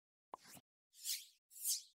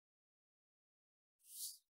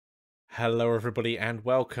Hello everybody and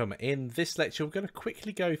welcome. In this lecture we're going to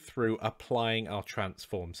quickly go through applying our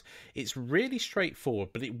transforms. It's really straightforward,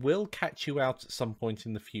 but it will catch you out at some point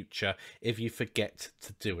in the future if you forget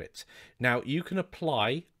to do it. Now you can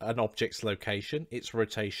apply an object's location, its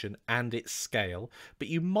rotation and its scale, but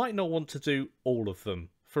you might not want to do all of them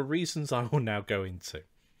for reasons I will now go into.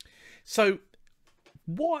 So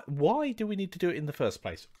why do we need to do it in the first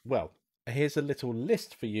place? Well, here's a little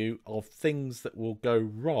list for you of things that will go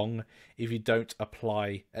wrong if you don't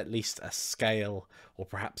apply at least a scale or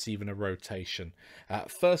perhaps even a rotation.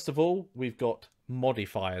 First of all, we've got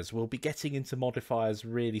modifiers. We'll be getting into modifiers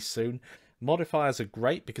really soon. Modifiers are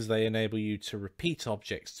great because they enable you to repeat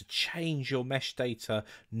objects, to change your mesh data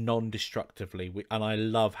non-destructively, and I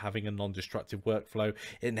love having a non-destructive workflow.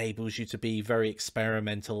 It enables you to be very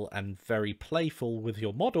experimental and very playful with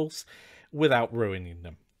your models without ruining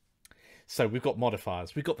them. So we've got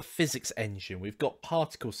modifiers, we've got the physics engine, we've got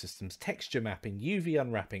particle systems, texture mapping, UV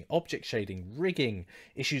unwrapping, object shading, rigging,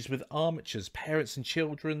 issues with armatures, parents and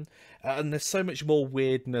children, and there's so much more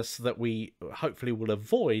weirdness that we hopefully will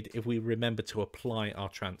avoid if we remember to apply our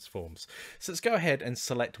transforms. So let's go ahead and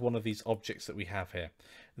select one of these objects that we have here.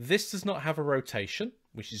 This does not have a rotation,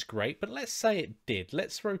 which is great, but let's say it did.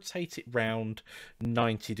 Let's rotate it round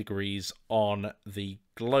 90 degrees on the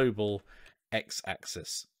global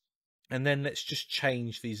x-axis. And then let's just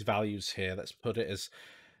change these values here. Let's put it as,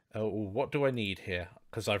 what do I need here?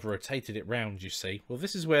 Because I've rotated it round, you see. Well,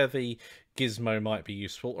 this is where the gizmo might be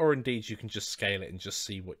useful, or indeed you can just scale it and just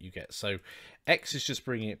see what you get. So X is just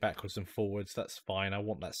bringing it backwards and forwards. That's fine. I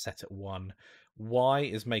want that set at 1. Y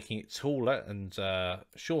is making it taller and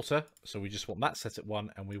shorter. So we just want that set at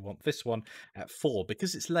 1, and we want this one at 4.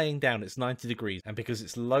 Because it's laying down, it's 90 degrees. And because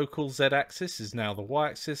its local Z-axis is now the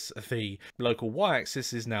Y-axis, the local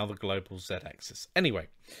Y-axis is now the global Z-axis. Anyway,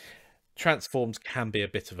 transforms can be a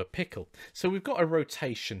bit of a pickle. So we've got a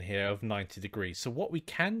rotation here of 90 degrees. So what we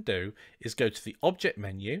can do is go to the object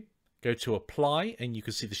menu, go to apply, and you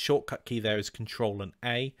can see the shortcut key there is CTRL and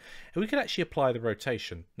A, and we can actually apply the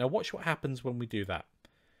rotation. Now watch what happens when we do that.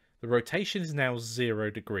 The rotation is now 0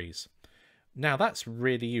 degrees. Now that's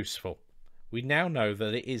really useful. We now know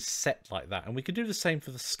that it is set like that, and we can do the same for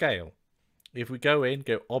the scale. If we go in,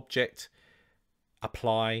 go object,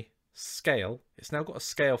 apply, scale, it's now got a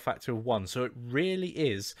scale factor of 1, so it really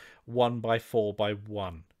is 1 by 4 by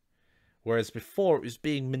 1. Whereas before it was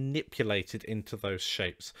being manipulated into those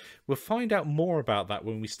shapes. We'll find out more about that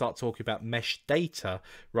when we start talking about mesh data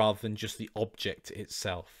rather than just the object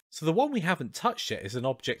itself. So the one we haven't touched yet is an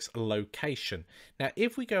object's location. Now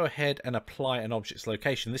if we go ahead and apply an object's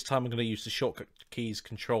location, this time I'm going to use the shortcut keys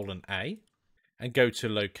CTRL and A and go to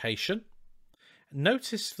location.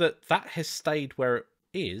 Notice that that has stayed where it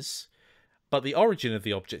is, but the origin of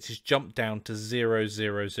the object is jumped down to 0,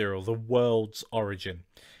 0, 0, the world's origin.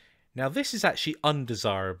 Now this is actually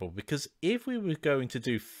undesirable, because if we were going to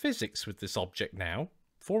do physics with this object now,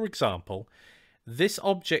 for example, this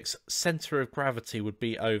object's center of gravity would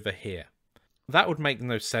be over here. That would make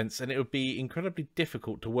no sense, and it would be incredibly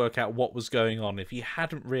difficult to work out what was going on if you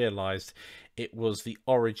hadn't realized it was the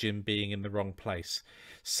origin being in the wrong place.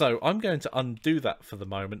 So I'm going to undo that for the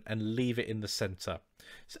moment and leave it in the center.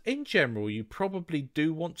 So in general, you probably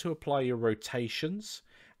do want to apply your rotations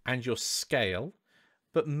and your scale,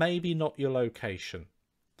 but maybe not your location.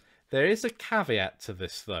 There is a caveat to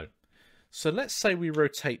this though. So let's say we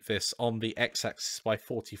rotate this on the x-axis by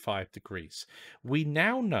 45 degrees. We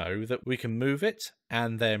now know that we can move it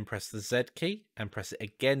and then press the Z key and press it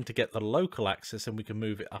again to get the local axis, and we can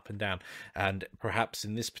move it up and down. And perhaps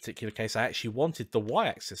in this particular case, I actually wanted the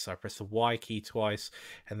Y-axis, so I press the Y key twice,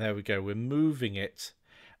 and there we go. We're moving it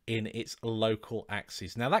in its local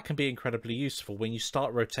axes. Now that can be incredibly useful when you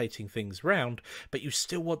start rotating things round, but you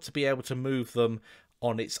still want to be able to move them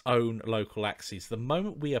on its own local axes. The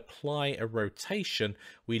moment we apply a rotation,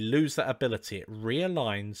 we lose that ability. It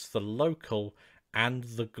realigns the local and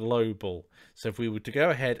the global. So if we were to go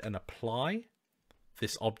ahead and apply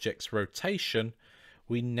this object's rotation,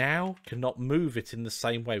 we now cannot move it in the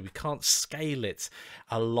same way. We can't scale it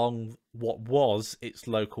along what was its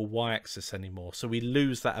local y-axis anymore. So we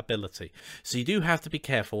lose that ability. So you do have to be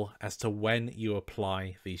careful as to when you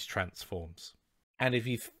apply these transforms. And if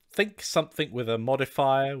you think something with a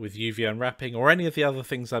modifier, with UV unwrapping, or any of the other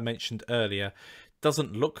things I mentioned earlier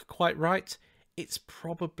doesn't look quite right, it's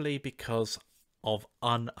probably because of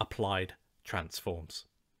unapplied transforms.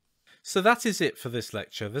 So that is it for this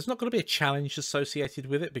lecture. There's not going to be a challenge associated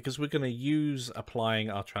with it because we're going to use applying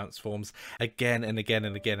our transforms again and again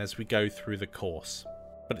and again as we go through the course.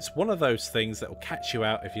 But it's one of those things that will catch you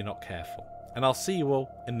out if you're not careful. And I'll see you all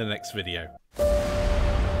in the next video.